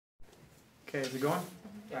Okay, is it going?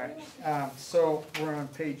 All right. So we're on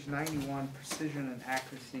page 91, precision and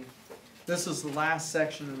accuracy. This is the last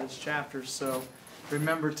section of this chapter, so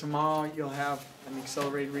remember tomorrow you'll have an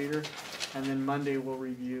accelerated reader, and then Monday we'll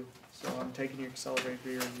review. So I'm taking your accelerated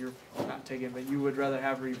reader, and you're not taking it, but you would rather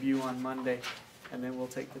have review on Monday, and then we'll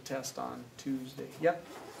take the test on Tuesday. Yep?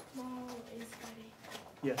 Tomorrow is Friday.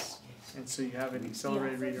 Yes. And so you have an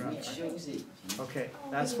accelerated reader on Friday. Okay,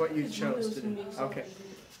 that's Oh, what you chose to do. Okay.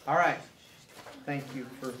 All right. Thank you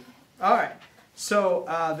for. All right. So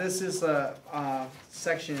this is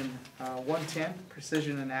section 110,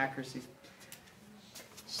 precision and accuracy.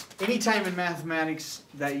 Anytime in mathematics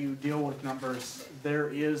that you deal with numbers, there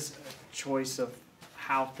is a choice of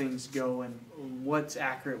how things go and what's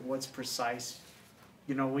accurate, what's precise.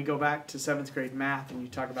 You know, we go back to 7th grade math and you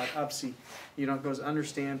talk about UPSI. You know, it goes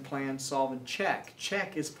understand, plan, solve, and check.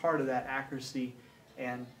 Check is part of that accuracy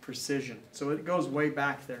and precision. So it goes way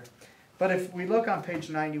back there. But if we look on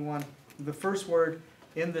page 91, the first word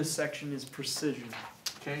in this section is precision.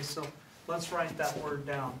 Okay, so let's write that word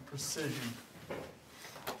down, precision.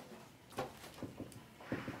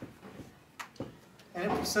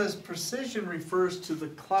 And it says precision refers to the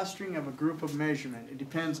clustering of a group of measurement. It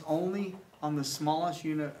depends only on the smallest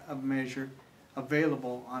unit of measure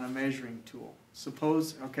available on a measuring tool.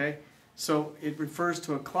 Suppose, okay, so it refers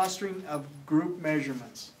to a clustering of group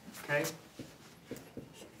measurements, okay?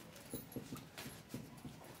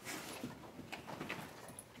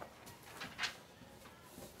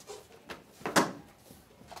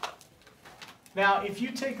 Now, if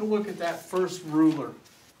you take a look at that first ruler,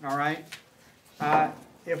 all right,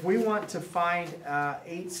 if we want to find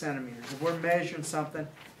 8 centimeters, if we're measuring something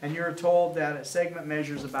and you're told that a segment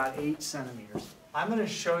measures about 8 centimeters, I'm going to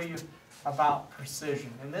show you about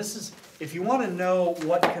precision. And this is, if you want to know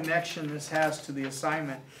what connection this has to the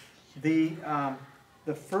assignment, the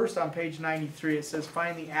first on page 93, it says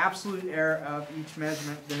find the absolute error of each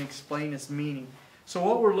measurement, then explain its meaning. So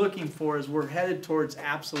what we're looking for is we're headed towards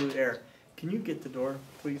absolute error. Can you get the door,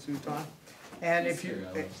 please, Uton? And if you...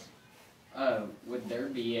 Would there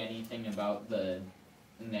be anything about the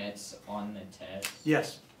nets on the test?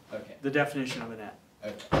 Yes. Okay. The definition of a net.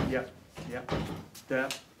 Okay. Yep. Yep.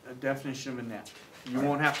 A definition of a net. You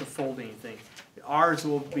won't have to fold anything. Ours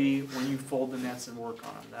will be when you fold the nets and work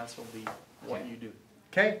on them. That's will be what you do.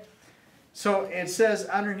 Okay? So it says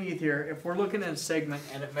underneath here, if we're looking at a segment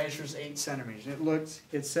and it measures 8 centimeters,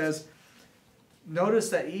 it says, notice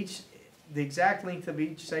that the exact length of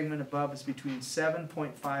each segment above is between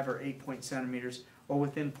 7.5 or 8 centimeters, or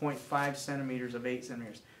within 0.5 centimeters of 8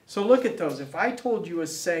 centimeters. So look at those. If I told you a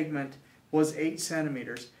segment was 8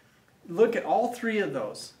 centimeters, look at all 3 of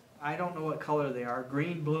those. I don't know what color they are,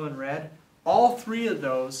 green, blue, and red. All 3 of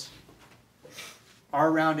those are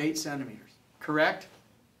around 8 centimeters, correct?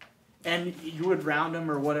 And you would round them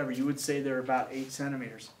or whatever. You would say they're about 8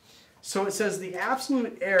 centimeters. So it says the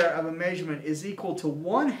absolute error of a measurement is equal to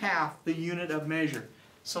 1/2 the unit of measure.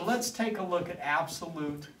 So let's take a look at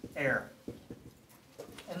absolute error.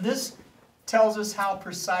 And this tells us how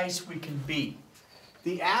precise we can be.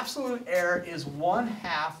 The absolute error is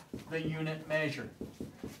 1/2 the unit measure.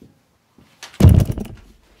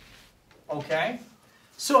 Okay?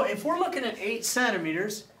 So if we're looking at 8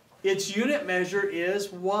 centimeters, its unit measure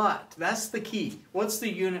is what? That's the key. What's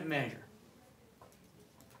the unit measure?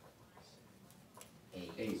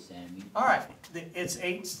 8 centimeters. All right, it's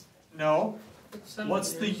 8. No.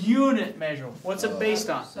 What's the unit measure? What's it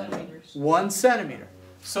based on? Centimeters. 1 centimeter.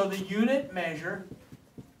 So the unit measure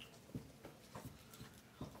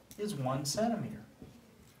is 1 centimeter.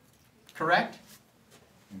 Correct?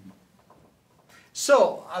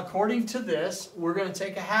 So according to this, we're going to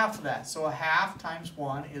take 1/2 of that. So 1/2 times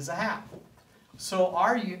 1 is 1/2. So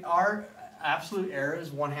our absolute error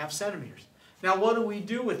is 1/2 centimeters. Now what do we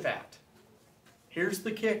do with that? Here's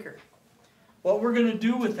the kicker. What we're going to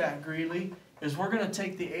do with that, Greeley, is we're going to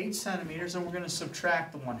take the 8 centimeters and we're going to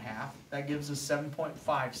subtract the 1/2. That gives us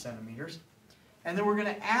 7.5 centimeters. And then we're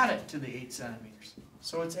going to add it to the 8 centimeters.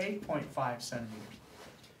 So it's 8.5 centimeters.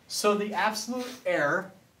 So the absolute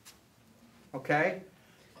error, okay,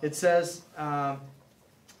 it says, let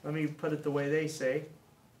me put it the way they say.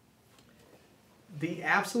 The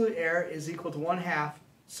absolute error is equal to 1/2.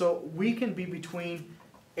 So we can be between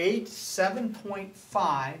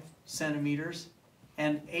 7.5 centimeters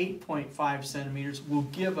and 8.5 centimeters will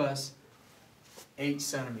give us 8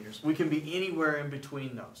 centimeters. We can be anywhere in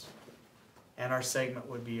between those. And our segment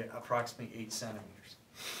would be approximately 8 centimeters.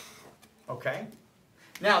 Okay?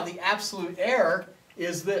 Now the absolute error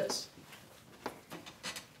is this.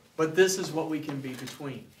 But this is what we can be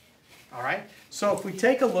between. All right? So if we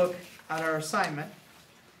take a look at our assignment,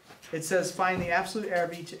 It says find the absolute error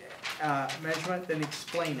of each measurement, then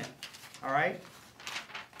explain it. All right?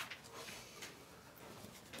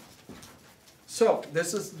 So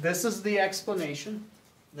this is the explanation.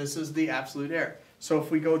 This is the absolute error. So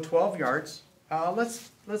if we go 12 yards,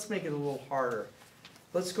 let's make it a little harder.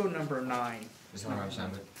 Let's go number 9. This one right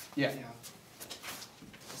side, but Yeah.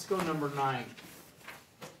 Let's go number 9.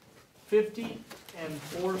 50 and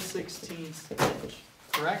 4/16 inch,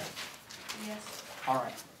 correct? Yes. All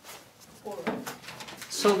right. Or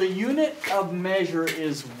So the unit of measure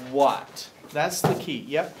is what? That's the key.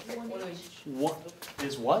 Yep. 1 inch. What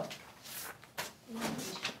is what? 1 inch.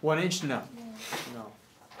 1 inch? No. No. No.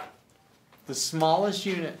 The smallest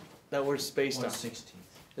unit that we're spaced on. 1/16.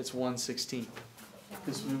 It's 1/16.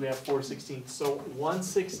 Because we have 4/16. So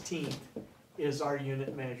 1/16 is our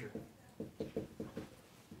unit measure.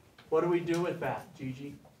 What do we do with that,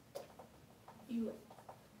 Gigi? You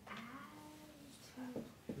add to.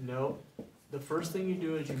 No. The first thing you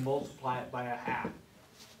do is you multiply it by a half.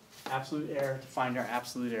 Absolute error to find our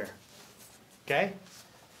absolute error. Okay?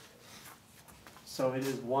 So it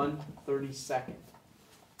is 1/32.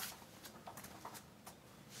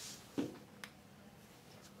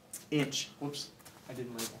 Inch. Whoops, I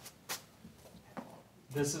didn't label.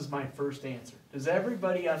 This is my first answer. Does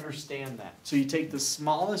everybody understand that? So you take the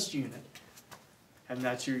smallest unit, and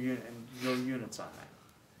that's your unit, and your units on that.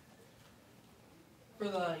 For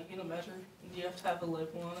the unit measure, do you have to have a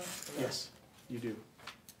label on it? Yes, you do.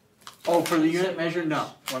 Oh, for the unit measure,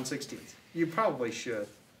 no, 1/16. You probably should.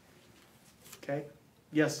 Okay,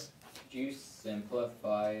 yes, Could you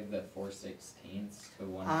simplify the 4/16 to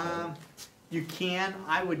 1/3? you can,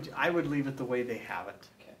 I would leave it the way they have it,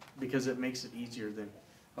 Okay, because it makes it easier than,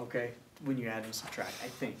 okay, when you add and subtract, I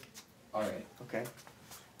think, alright, okay?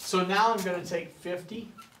 So now I'm gonna take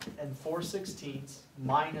 50 and 4/16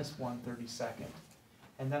 minus 1/32.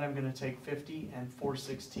 And then I'm gonna take 50 and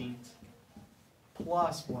 4/16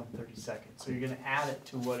 plus 1/32. So you're gonna add it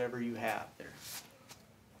to whatever you have there.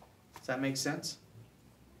 Does that make sense?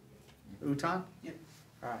 Utan? Yep.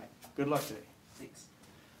 Alright, good luck today. Thanks.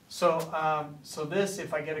 So, so this,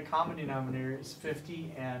 if I get a common denominator, is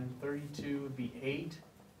 50 and 32 would be 8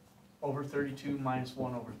 over 32 minus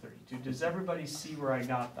 1 over 32. Does everybody see where I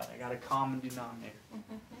got that? I got a common denominator.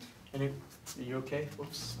 And it, are you okay?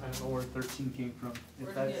 Whoops, I don't know where 13 came from. If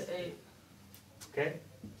Where do you that's, get 8? okay?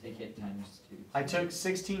 take it times 2. I took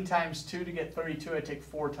 16 times 2 to get 32, I take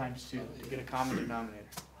 4 times 2 to get a common denominator.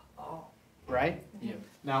 Oh. Right? Yep.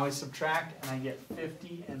 Now I subtract and I get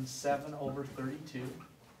 50 and 7 over 32.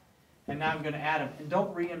 And now I'm gonna add them. And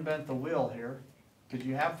don't reinvent the wheel here, because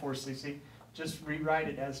you have 460. Just rewrite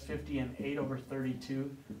it as 50 and 8 over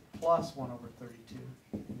 32 plus 1 over 32.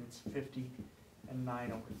 And it's 50 and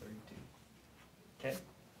 9 over 32. Okay?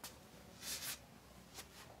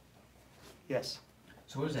 Yes?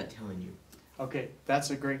 So what is that telling you? Okay, that's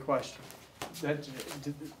a great question. That,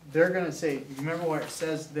 they're gonna say, you remember where it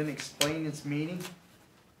says, then explain its meaning?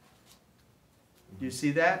 Do you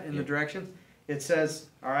see that in the Yeah. directions? It says,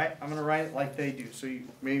 all right, I'm gonna write it like they do, so you,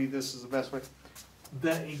 maybe this is the best way.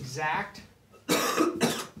 The exact,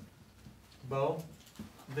 Bo,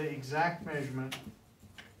 the exact measurement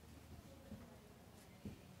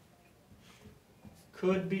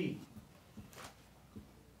could be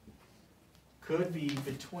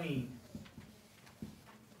between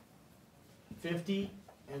 50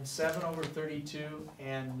 and 7 over 32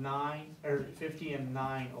 and 9, or 50 and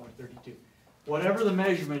 9 over 32. Whatever the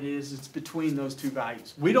measurement is, it's between those two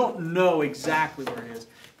values. We don't know exactly where it is,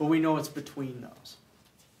 but we know it's between those.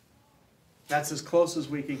 That's as close as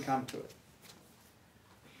we can come to it.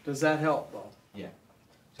 Does that help, Bo? Yeah.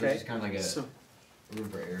 So Okay. it's just kind of like a So, room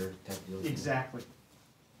for error type deal. exactly.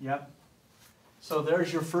 Yep. So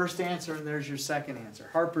there's your first answer and there's your second answer.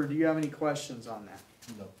 Harper, do you have any questions on that?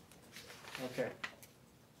 No. Okay.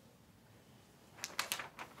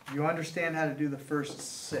 You understand how to do the first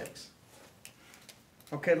 6.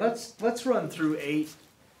 Okay, let's run through 8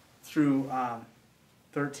 through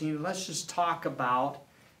 13. Let's just talk about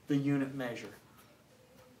the unit measure.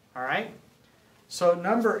 All right? So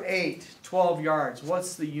number 8, 12 yards.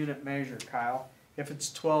 What's the unit measure, Kyle? If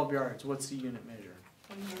it's 12 yards, what's the unit measure?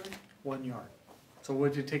 1 yard. 1 yard. So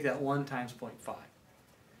would you take that 1 times 0.5?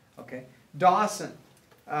 Okay. Dawson,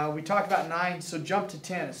 we talked about 9, so jump to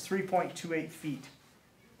 10. It's 3.28 feet.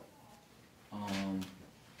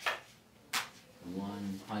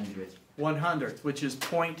 100. 100th, which is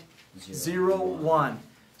 0.01.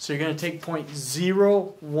 So you're going to take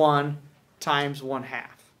 0.01 times 1/2.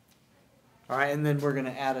 All right, and then we're going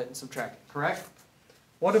to add it and subtract it, correct?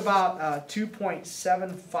 What about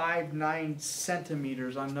 2.759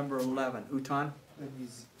 centimeters on number 11? Utan? That'd be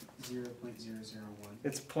 0.001.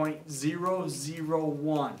 It's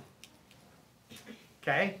 0.001.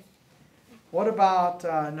 Okay? What about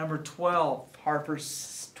number 12,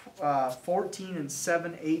 Harper's 14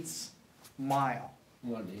 7/8 mile?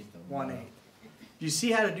 1/8 of a 1/8. mile. Do you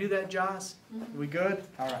see how to do that, Joss? Mhm. We good?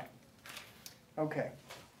 All right. Okay.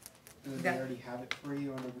 And then Yeah. they already have it for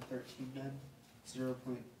you on number 13 then?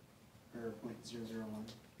 0.001.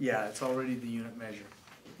 Yeah, it's already the unit measure.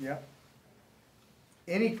 Yep.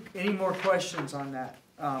 Any more questions on that?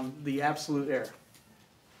 The absolute error.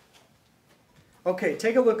 Okay,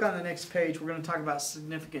 take a look on the next page. We're going to talk about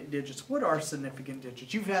significant digits. What are significant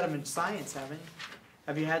digits? You've had them in science, haven't you?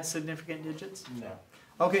 Have you had significant digits? No.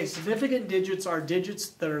 Okay, significant digits are digits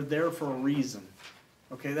that are there for a reason.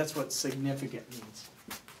 Okay, that's what significant means.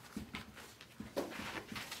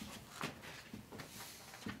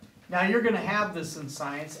 Now, you're going to have this in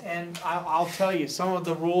science, and I'll tell you, some of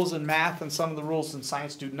the rules in math and some of the rules in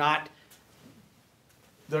science they're not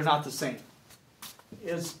the same.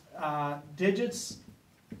 Is digits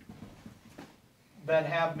that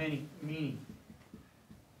have many meaning.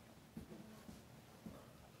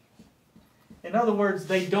 In other words,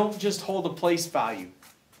 they don't just hold a place value.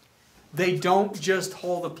 They don't just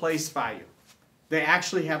hold a place value. They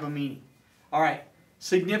actually have a meaning. All right,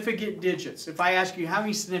 significant digits. If I ask you how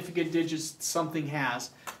many significant digits something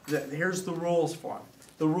has, here's the rules for them.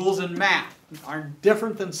 The rules in math are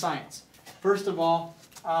different than science. First of all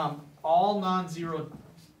non-zero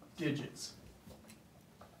digits.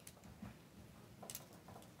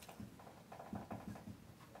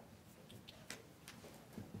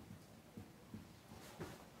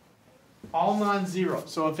 All non-zero.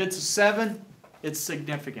 So if it's a 7, it's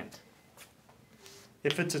significant.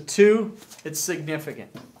 If it's a 2, it's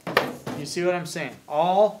significant. You see what I'm saying?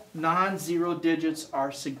 All non-zero digits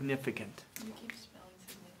are significant. You keep spelling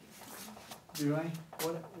significant. Do I?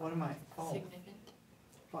 What am I? Oh, Significant.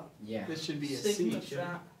 Yeah. this should be a C. shouldn't it?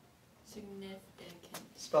 Significant. Significant.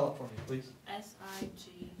 Spell it for me, please.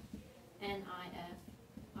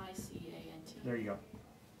 SIGNIFICANT. There you go.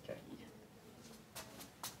 Okay.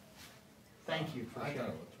 Thank you for I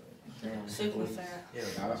thought sharing. it looked right. Significant.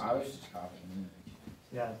 Yeah, I was just copying.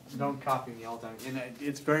 Yeah, don't copy me all the time. And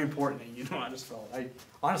it's very important that you know how to spell it.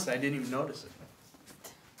 Honestly, I didn't even notice it.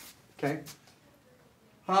 Okay.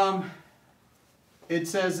 It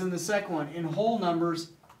says in the second one, in whole numbers,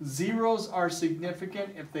 zeros are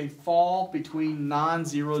significant if they fall between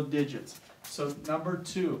non-zero digits. So number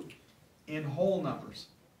 2, in whole numbers.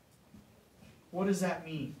 What does that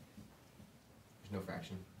mean? There's no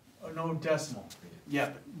fraction. Oh, no decimal.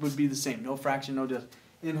 Yeah, would be the same. No fraction, no decimal.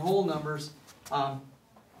 In whole numbers,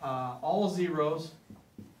 all zeros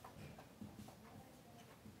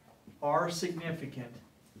are significant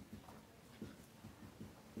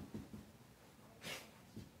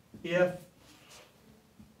if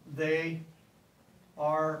they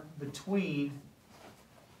are between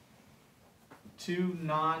two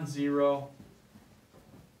non-zero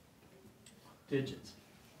digits.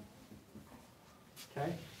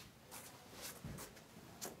 Okay?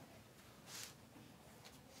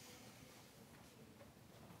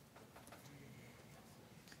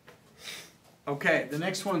 Okay, the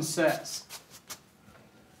next one says,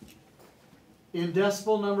 in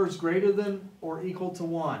decimal numbers greater than or equal to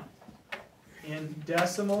 1. In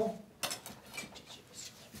decimal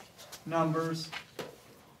numbers,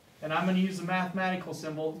 and I'm going to use the mathematical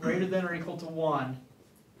symbol, greater than or equal to 1,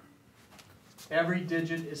 every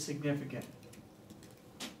digit is significant.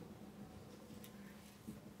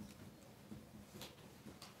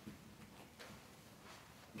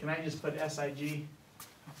 Can I just put SIG?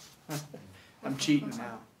 I'm cheating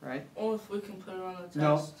now, right? Or if we can put it on the test.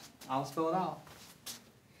 No. I'll spell it out.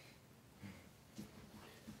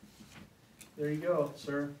 There you go,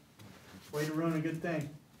 sir. Way to ruin a good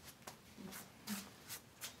thing.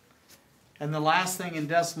 And the last thing in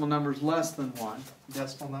decimal numbers less than 1.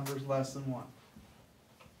 Decimal numbers less than 1.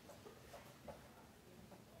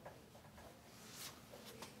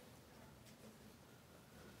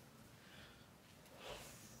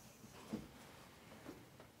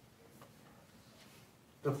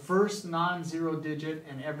 The first non-zero digit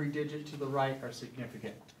and every digit to the right are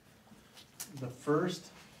significant. The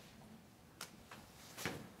first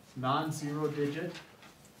non-zero digit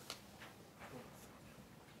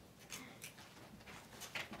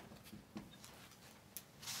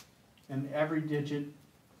and every digit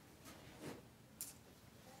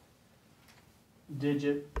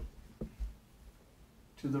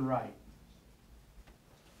to the right.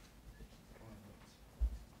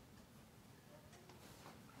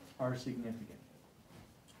 Are significant.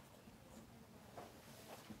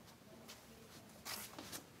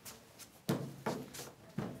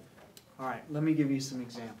 All right, let me give you some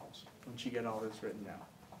examples, once you get all this written down.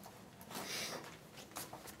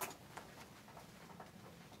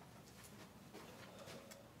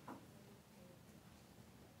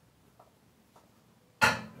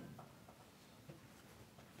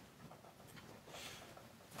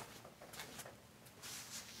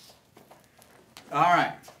 All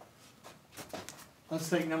right. Let's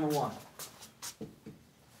take number one.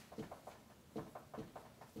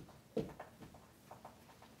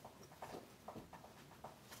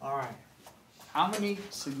 All right. How many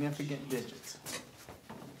significant digits?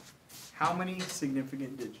 How many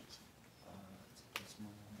significant digits?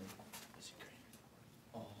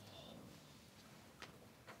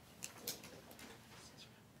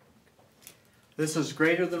 This is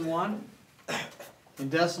greater than 1. And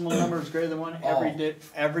decimal number is greater than 1.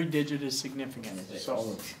 Every digit is significant.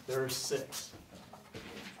 So there's 6.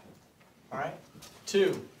 All right.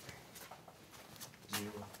 2.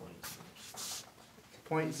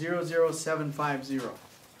 0.00750.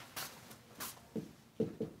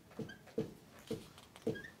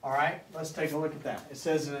 All right, let's take a look at that. It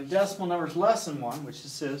says in a decimal number is less than 1, which it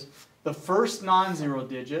says the first non-zero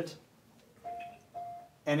digit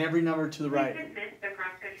and every number to the right.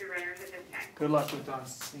 Good luck with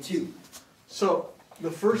those. 2. So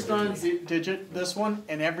the first non-digit, this one,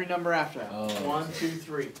 and every number after that. Oh. 1, 2,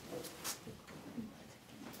 3.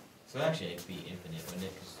 So actually it'd be infinite, wouldn't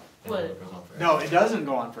it? 'Cause the What? number goes on forever. No, it doesn't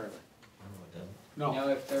go on forever. Oh, it doesn't. You No. know,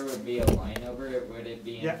 if there would be a line over it, would it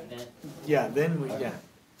be Yeah. infinite? Yeah, then we, yeah.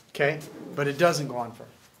 Okay, but it doesn't go on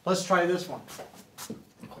forever. Let's try this one.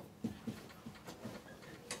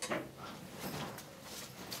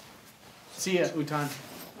 See ya, Utan.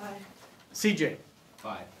 Bye. CJ.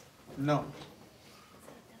 5. No.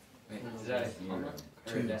 Wait, is that a comma or a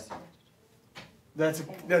 2. decimal?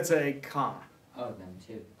 That's a comma. Oh, then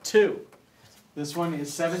 2. 2. This one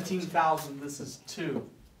is 17,000. This is 2.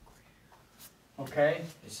 Okay?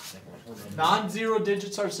 It's the second one. Non-zero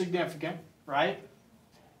digits are significant, right?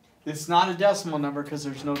 It's not a decimal number because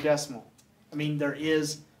there's no decimal. I mean, there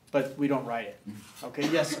is, but we don't write it. Okay,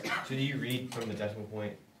 yes, sir. So do you read from the decimal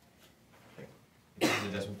point? Like, if this is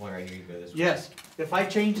the decimal point right here, you go this way? Yes. If I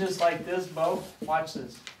change this like this, Bo, watch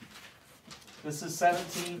this. This is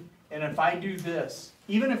 17, and if I do this,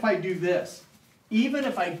 even if I do this, even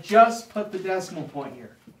if I just put the decimal point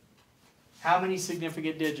here, how many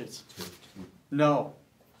significant digits? 2. No,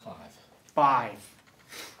 5. 5.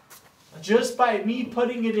 Just by me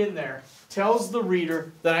putting it in there tells the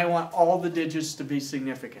reader that I want all the digits to be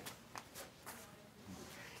significant.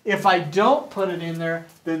 If I don't put it in there,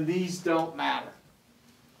 then these don't matter.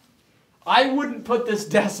 I wouldn't put this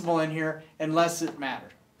decimal in here unless it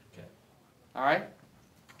mattered. Okay. All right?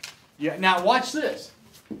 Yeah. Now watch this.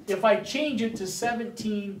 If I change it to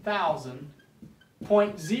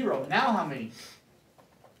 17,000.0, now how many?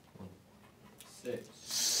 6.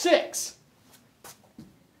 6.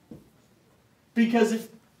 Because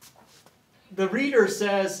the reader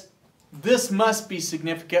says this must be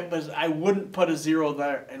significant, but I wouldn't put a 0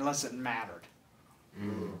 there unless it mattered.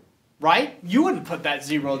 Right? You wouldn't put that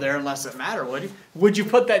 0 there unless it mattered, would you? Would you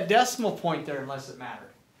put that decimal point there unless it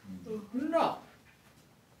mattered? No.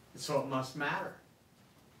 So it must matter.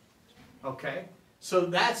 Okay? So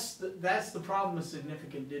that's the problem with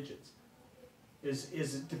significant digits. Is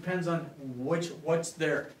it depends on what's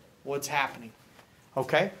there, what's happening.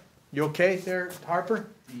 Okay? You okay there, Harper?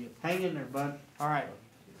 Yeah. Hang in there, bud. All right.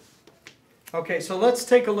 Okay, so let's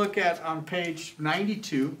take a look at on page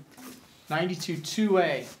 92,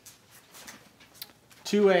 2A.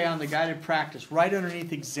 2A on the guided practice, right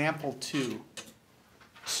underneath example 2.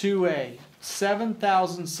 2A,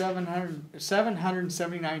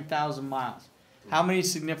 779,000 miles. How many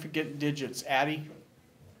significant digits, Addie?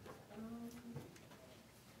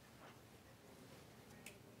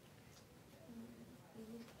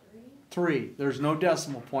 Three. There's no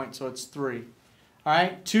decimal point, so it's 3. All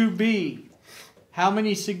right, 2B. How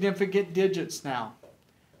many significant digits now?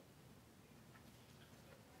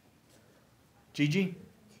 Gigi?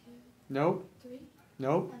 Nope. 3?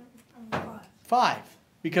 Nope. 5. 5.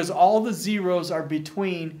 Because all the zeros are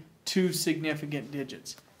between 2 significant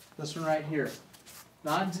digits. This one right here.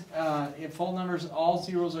 If whole numbers, all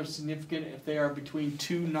zeros are significant if they are between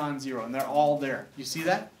 2 non-zero, and they're all there. You see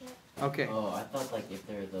that? Okay. Oh, I thought like if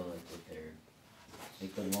they're the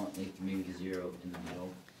like the one like maybe the 0 in the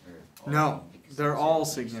middle or all No, of them, because they're the all zeros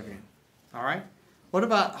are significant. All right. What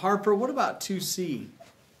about Harper? What about 2C?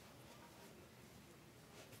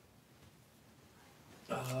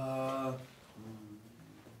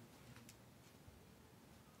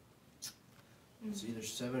 It's either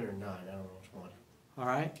 7 or 9. I don't know which one. All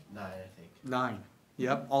right. 9, I think. 9.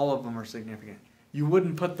 Yep, all of them are significant. You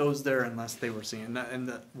wouldn't put those there unless they were seen, and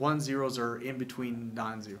the 1 zeros are in between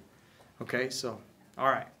non-zero. Okay, so, all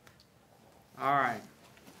right. All right.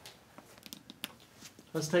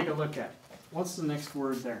 Let's take a look at it. What's the next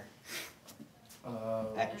word there?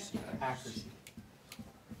 Accuracy. Accuracy.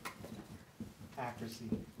 Accuracy.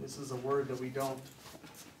 This is a word that we don't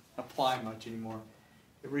apply much anymore.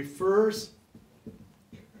 It refers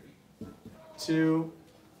to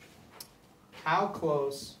how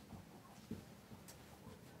close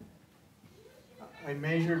a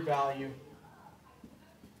measured value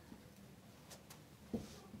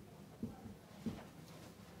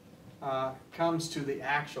comes to the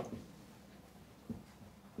actual.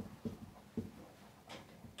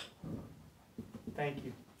 Thank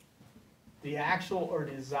you. The actual or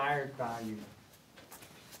desired value.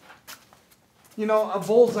 You know, a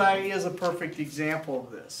bullseye is a perfect example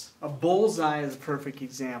of this. A bullseye is a perfect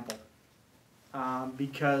example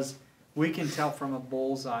because we can tell from a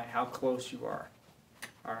bullseye how close you are.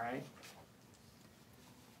 All right?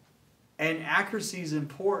 And accuracy is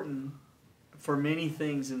important for many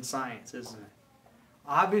things in science, isn't it?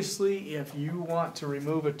 Obviously, if you want to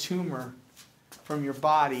remove a tumor from your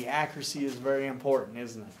body, accuracy is very important,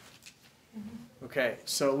 isn't it? Okay,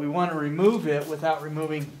 so we want to remove it without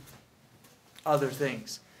removing other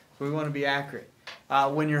things. So we want to be accurate.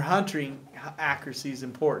 When you're hunting, accuracy is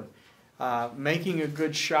important. Making a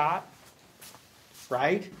good shot,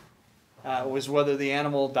 right, was whether the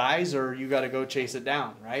animal dies or you got to go chase it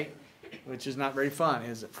down, right? Which is not very fun,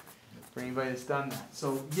 is it? For anybody that's done that.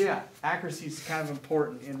 So yeah, accuracy is kind of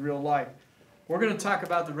important in real life. We're going to talk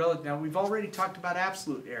about the relative. Now we've already talked about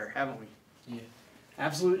absolute error, haven't we? Yeah.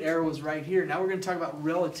 Absolute error was right here. Now we're going to talk about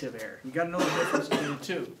relative error. You got to know the difference between the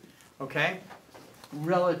two. Okay?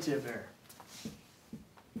 Relative error.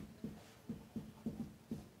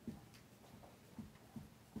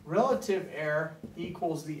 Relative error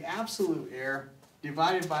equals the absolute error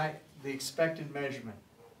divided by the expected measurement.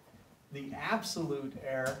 The absolute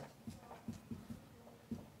error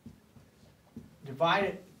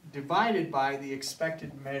divided by the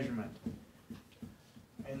expected measurement.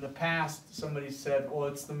 In the past, somebody said, well,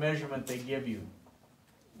 it's the measurement they give you.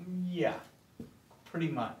 Yeah, pretty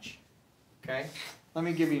much. Okay? Let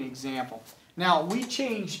me give you an example. Now, we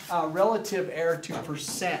changed relative error to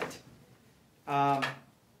percent.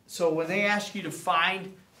 So when they ask you to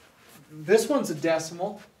find, this one's a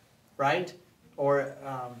decimal, right? Or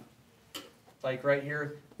like right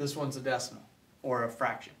here, this one's a decimal or a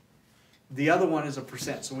fraction. The other one is a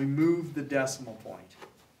percent, so we move the decimal point.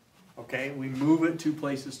 Okay, we move it 2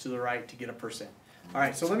 places to the right to get a percent. All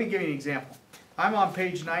right, so let me give you an example. I'm on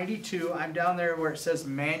page 92. I'm down there where it says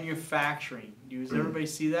manufacturing. Does everybody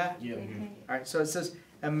see that? Yeah. All right, so it says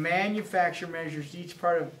a manufacturer measures each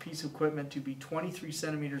part of a piece of equipment to be 23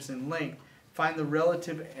 centimeters in length. Find the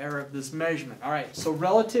relative error of this measurement. All right, so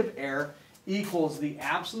relative error equals the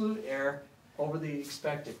absolute error over the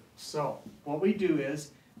expected. So what we do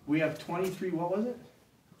is we have 23, what was it?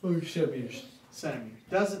 Centimeters.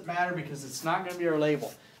 Doesn't matter because it's not going to be our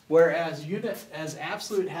label. Whereas unit, as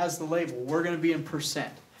absolute has the label, we're going to be in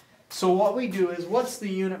percent. So what we do is, what's the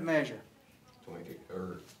unit measure? 20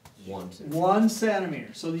 or 1 centimeter. 1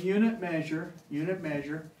 centimeter. So the unit measure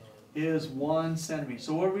is 1 centimeter.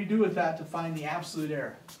 So what do we do with that to find the absolute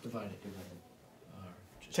error? Divide it.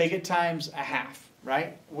 Take it times a half,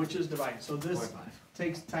 right? Which is divided. So this 0.5.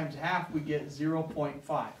 takes times half, we get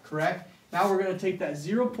 0.5, correct? Now we're going to take that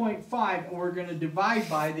 0.5 and we're going to divide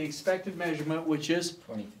by the expected measurement, which is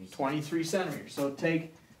 23 centimeters. So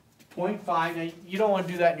take 0.5, now you don't want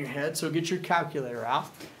to do that in your head, so get your calculator out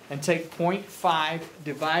and take 0.5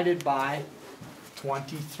 divided by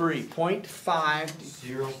 23. 0.5,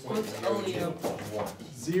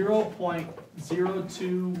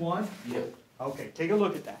 0.021. Yep. Okay, take a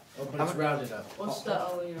look at that. Oh, but it's rounded up. What's the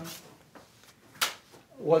LEM?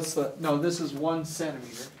 What's the, no, this is 1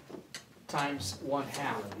 centimeter times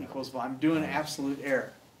 1/2 equals, well, I'm doing absolute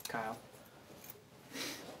error, Kyle.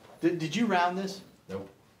 Did you round this? Nope.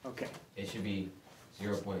 Okay. It should be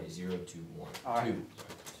 0.021. All right.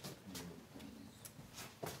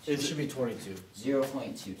 It Is should be 22.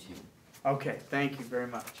 0.22. Okay, thank you very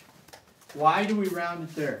much. Why do we round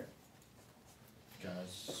it there?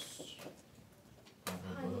 Guys.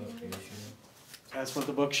 That's what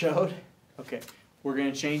the book showed? Okay, we're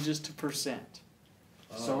gonna change this to percent.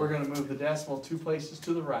 So we're gonna move the decimal 2 places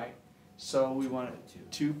to the right, so we want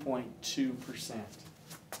it 2.2%.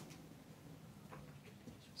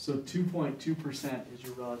 So 2.2% is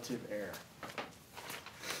your relative error.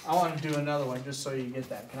 I wanna do another one, just so you get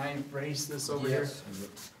that. Can I erase this over here? Yes.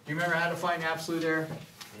 Do you remember how to find absolute error?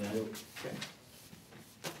 Yeah. Okay.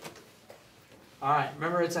 Alright,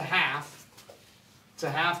 remember it's a half. It's a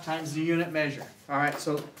half times the unit measure. Alright,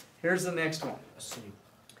 so here's the next one. A city.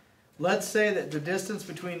 Let's say that the distance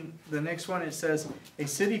between the next one, it says, a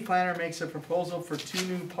city planner makes a proposal for 2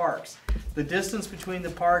 new parks. The distance between the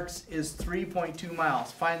parks is 3.2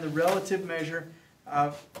 miles. Find the relative measure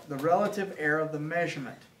of, the relative error of the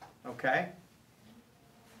measurement, okay?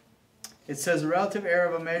 It says the relative error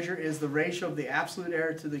of a measure is the ratio of the absolute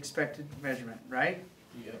error to the expected measurement, right?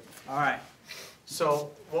 Yep. Alright, so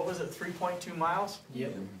what was it, 3.2 miles?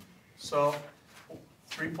 Yep. So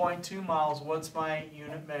 3.2 miles, what's my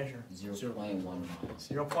unit measure? 0.1 miles.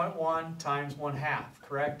 0.1 times 1/2,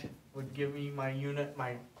 correct? Would give me my unit,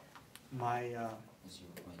 my 0.05.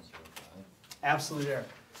 absolute error.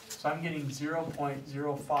 So I'm getting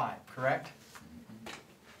 0.05, correct?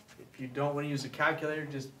 If you don't want to use a calculator,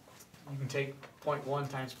 just, you can take 0.1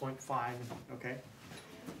 times 0.5, okay?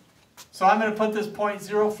 So I'm gonna put this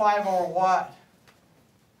 0.05 over what?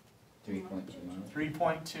 3.2 miles.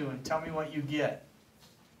 3.2, and tell me what you get.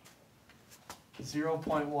 0.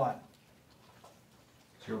 Point what?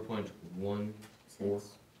 0.14.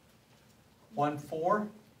 1.4?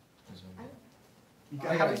 You I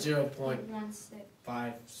got got 0.56.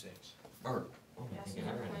 1.6. Or, oh, Yeah, I think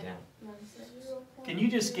I wrote it down. 1.6. Can you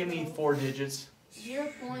just give me 4 digits?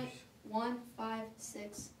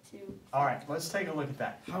 0.1562. Alright, let's take a look at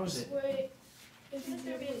that. How is it? Wait, is this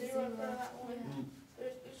gonna be a zero in front of Zero. that one?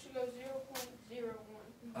 It should go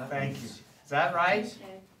 0.01. Thank you. Is that right?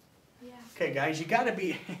 Okay. Yeah. Okay, guys, you gotta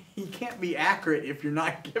be, you can't be accurate if you're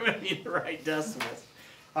not giving me the right decimals.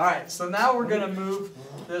 Alright, so now we're gonna move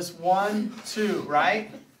this 1, 2, right?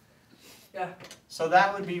 Yeah. So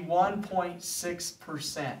that would be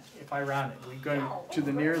 1.6% if I round it. We go to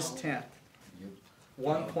the nearest tenth.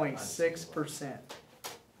 1.6%.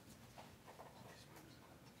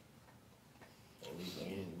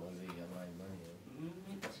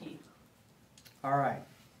 Alright.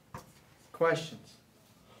 Questions?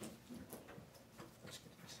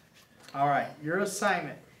 Alright, your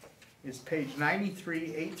assignment is page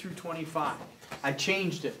 93, 8 through 25. I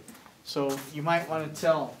changed it, so you might want to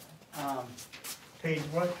tell, what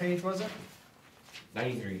page was it?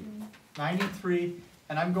 93. 93,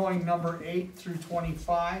 and I'm going number 8 through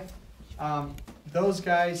 25. Those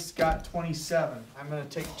guys got 27. I'm gonna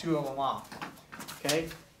take 2 of them off. Okay?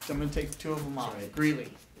 So I'm gonna take 2 of them off. Right.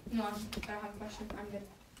 Greeley. No, I don't have a question. I'm good.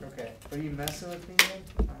 Okay. Are you messing with me then?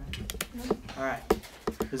 Alright.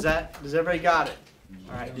 Does everybody got it?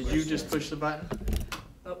 Alright, did you just push the button?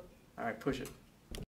 Nope. Alright, push it.